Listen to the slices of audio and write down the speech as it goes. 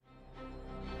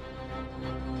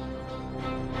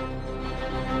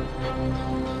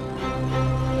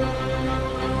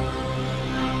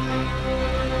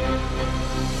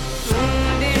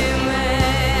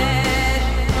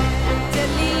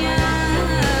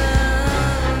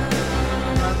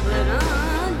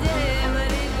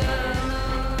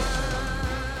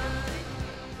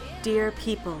Dear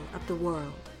people of the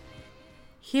world,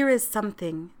 here is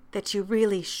something that you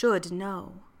really should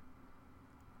know.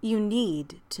 You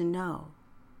need to know.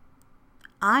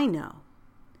 I know,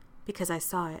 because I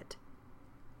saw it.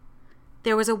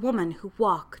 There was a woman who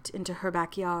walked into her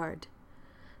backyard.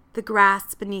 The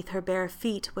grass beneath her bare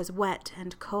feet was wet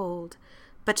and cold,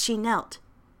 but she knelt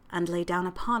and lay down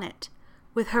upon it,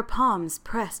 with her palms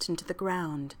pressed into the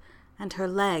ground and her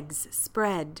legs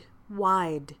spread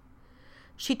wide.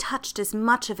 She touched as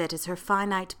much of it as her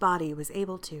finite body was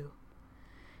able to.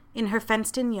 In her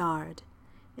fenced-in yard,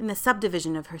 in the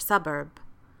subdivision of her suburb,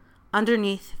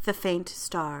 underneath the faint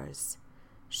stars,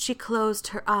 she closed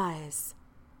her eyes.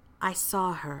 I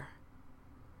saw her.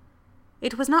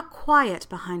 It was not quiet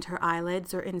behind her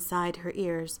eyelids or inside her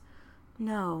ears.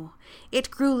 No, it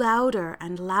grew louder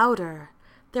and louder.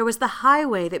 There was the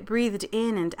highway that breathed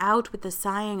in and out with the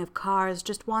sighing of cars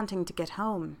just wanting to get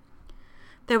home.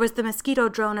 There was the mosquito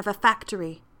drone of a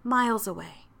factory, miles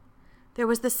away. There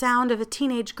was the sound of a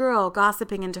teenage girl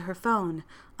gossiping into her phone,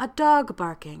 a dog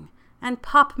barking, and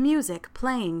pop music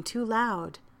playing too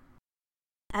loud.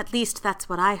 At least that's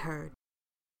what I heard.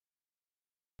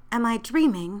 Am I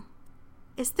dreaming?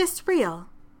 Is this real?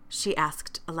 She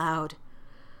asked aloud.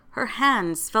 Her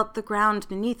hands felt the ground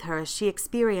beneath her as she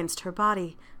experienced her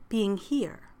body being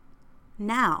here,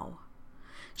 now.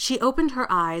 She opened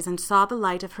her eyes and saw the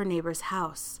light of her neighbor's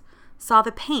house, saw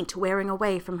the paint wearing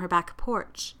away from her back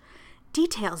porch.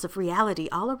 Details of reality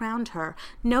all around her.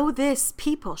 Know this,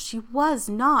 people, she was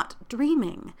not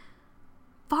dreaming.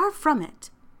 Far from it.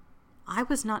 I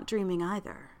was not dreaming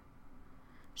either.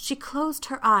 She closed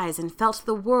her eyes and felt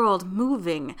the world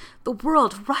moving, the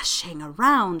world rushing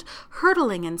around,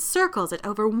 hurtling in circles at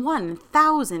over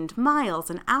 1,000 miles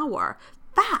an hour.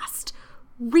 Fast,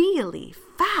 really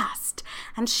fast,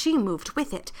 and she moved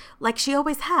with it, like she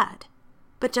always had,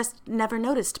 but just never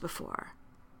noticed before.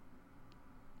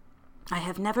 I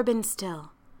have never been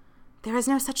still. There is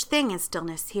no such thing as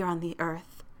stillness here on the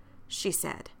earth, she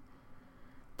said.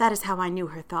 That is how I knew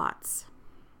her thoughts.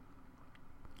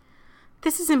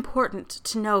 This is important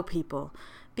to know, people,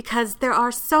 because there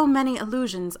are so many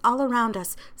illusions all around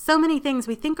us, so many things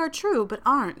we think are true but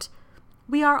aren't.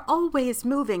 We are always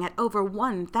moving at over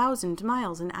 1,000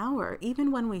 miles an hour,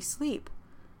 even when we sleep.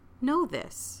 Know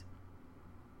this.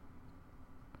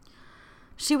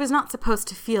 She was not supposed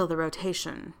to feel the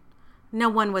rotation. No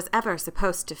one was ever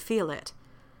supposed to feel it.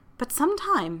 But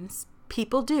sometimes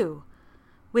people do.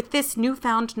 With this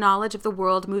newfound knowledge of the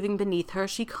world moving beneath her,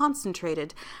 she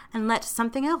concentrated and let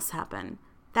something else happen.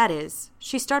 That is,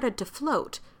 she started to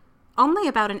float. Only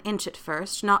about an inch at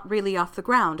first, not really off the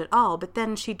ground at all, but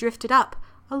then she drifted up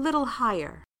a little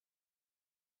higher.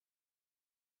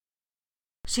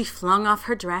 She flung off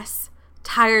her dress,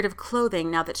 tired of clothing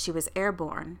now that she was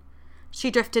airborne. She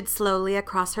drifted slowly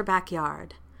across her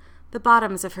backyard. The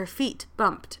bottoms of her feet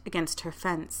bumped against her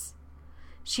fence.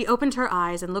 She opened her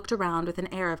eyes and looked around with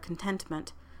an air of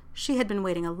contentment. She had been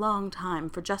waiting a long time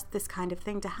for just this kind of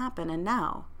thing to happen, and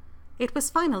now it was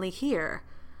finally here.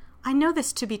 I know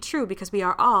this to be true because we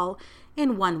are all,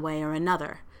 in one way or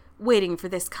another, waiting for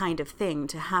this kind of thing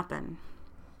to happen.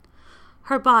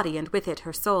 Her body, and with it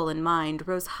her soul and mind,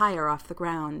 rose higher off the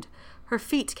ground. Her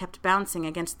feet kept bouncing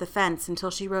against the fence until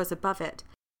she rose above it.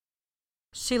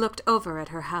 She looked over at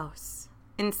her house.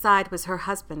 Inside was her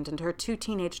husband and her 2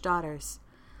 teenage daughters.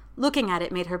 Looking at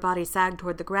it made her body sag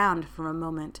toward the ground for a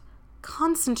moment.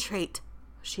 "Concentrate,"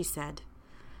 she said.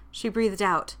 She breathed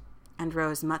out and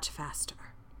rose much faster.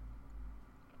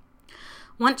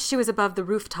 Once she was above the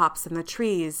rooftops and the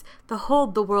trees, the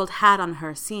hold the world had on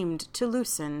her seemed to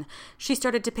loosen. She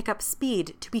started to pick up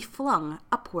speed, to be flung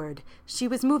upward. She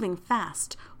was moving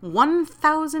fast,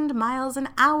 1,000 miles an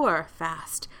hour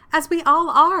fast, as we all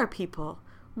are, people.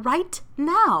 Right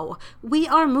now, we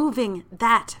are moving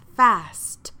that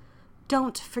fast.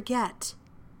 Don't forget.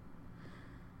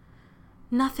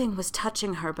 Nothing was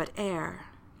touching her but air.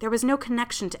 There was no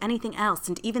connection to anything else,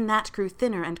 and even that grew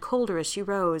thinner and colder as she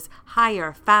rose,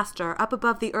 higher, faster, up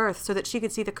above the earth so that she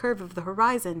could see the curve of the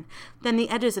horizon, then the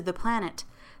edges of the planet,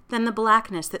 then the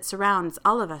blackness that surrounds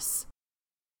all of us.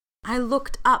 I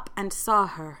looked up and saw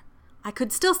her. I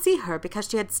could still see her because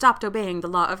she had stopped obeying the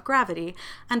law of gravity,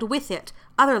 and with it,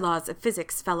 other laws of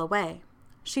physics fell away.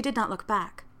 She did not look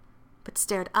back, but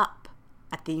stared up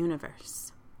at the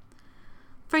universe.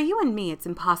 For you and me, it's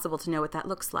impossible to know what that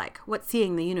looks like, what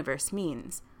seeing the universe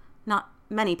means. Not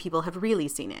many people have really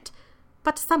seen it,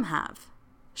 but some have.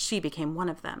 She became one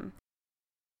of them.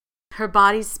 Her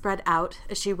body spread out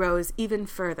as she rose even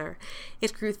further.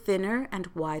 It grew thinner and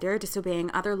wider, disobeying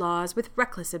other laws with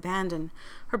reckless abandon.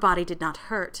 Her body did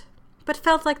not hurt. but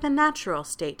felt like the natural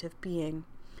state of being.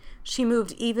 She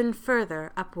moved even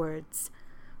further upwards.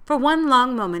 For one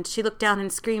long moment she looked down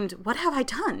and screamed, "What have I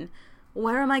done?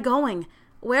 Where am I going?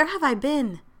 Where have I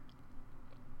been?"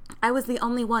 I was the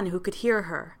only one who could hear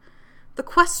her. The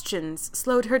questions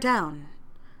slowed her down.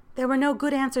 There were no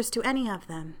good answers to any of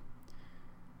them.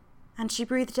 And she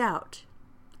breathed out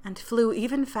and flew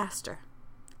even faster,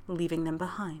 leaving them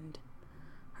behind.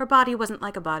 Her body wasn't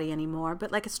like a body anymore,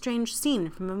 but like a strange scene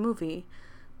from a movie,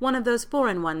 one of those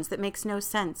foreign ones that makes no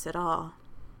sense at all.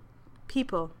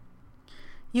 People.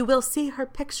 You will see her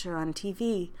picture on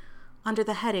TV under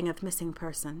the heading of missing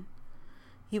person.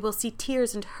 You will see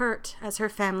tears and hurt as her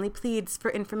family pleads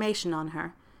for information on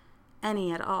her,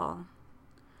 any at all.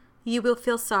 You will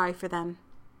feel sorry for them,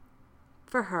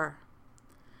 for her.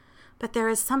 But there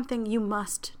is something you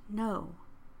must know.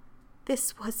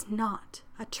 This was not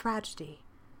a tragedy,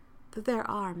 though there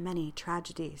are many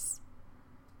tragedies.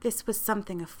 This was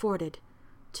something afforded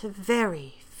to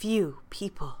very few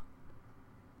people.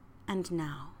 And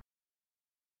now,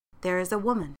 there is a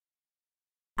woman,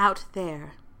 out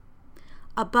there,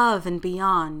 above and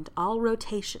beyond all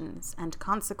rotations and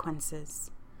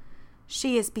consequences.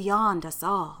 She is beyond us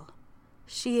all.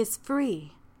 She is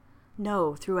free.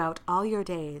 Know throughout all your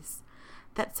days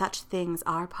that such things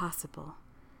are possible,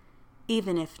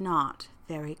 even if not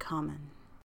very common.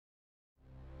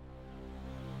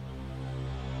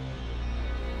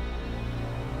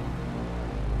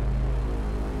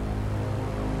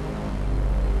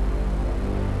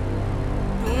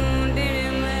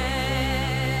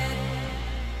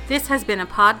 This has been a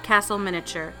PodCastle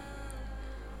miniature.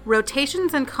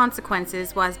 Rotations and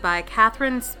Consequences was by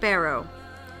Catherine Sparrow.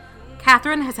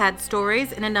 Catherine has had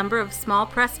stories in a number of small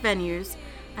press venues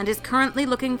and is currently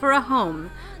looking for a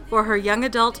home for her young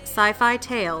adult sci-fi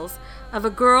tales of a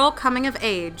girl coming of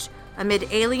age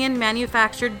amid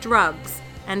alien-manufactured drugs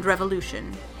and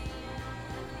revolution.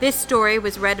 This story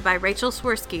was read by Rachel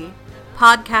Swirsky,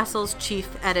 PodCastle's chief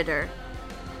editor.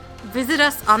 Visit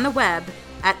us on the web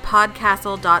at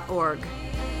PodCastle.org.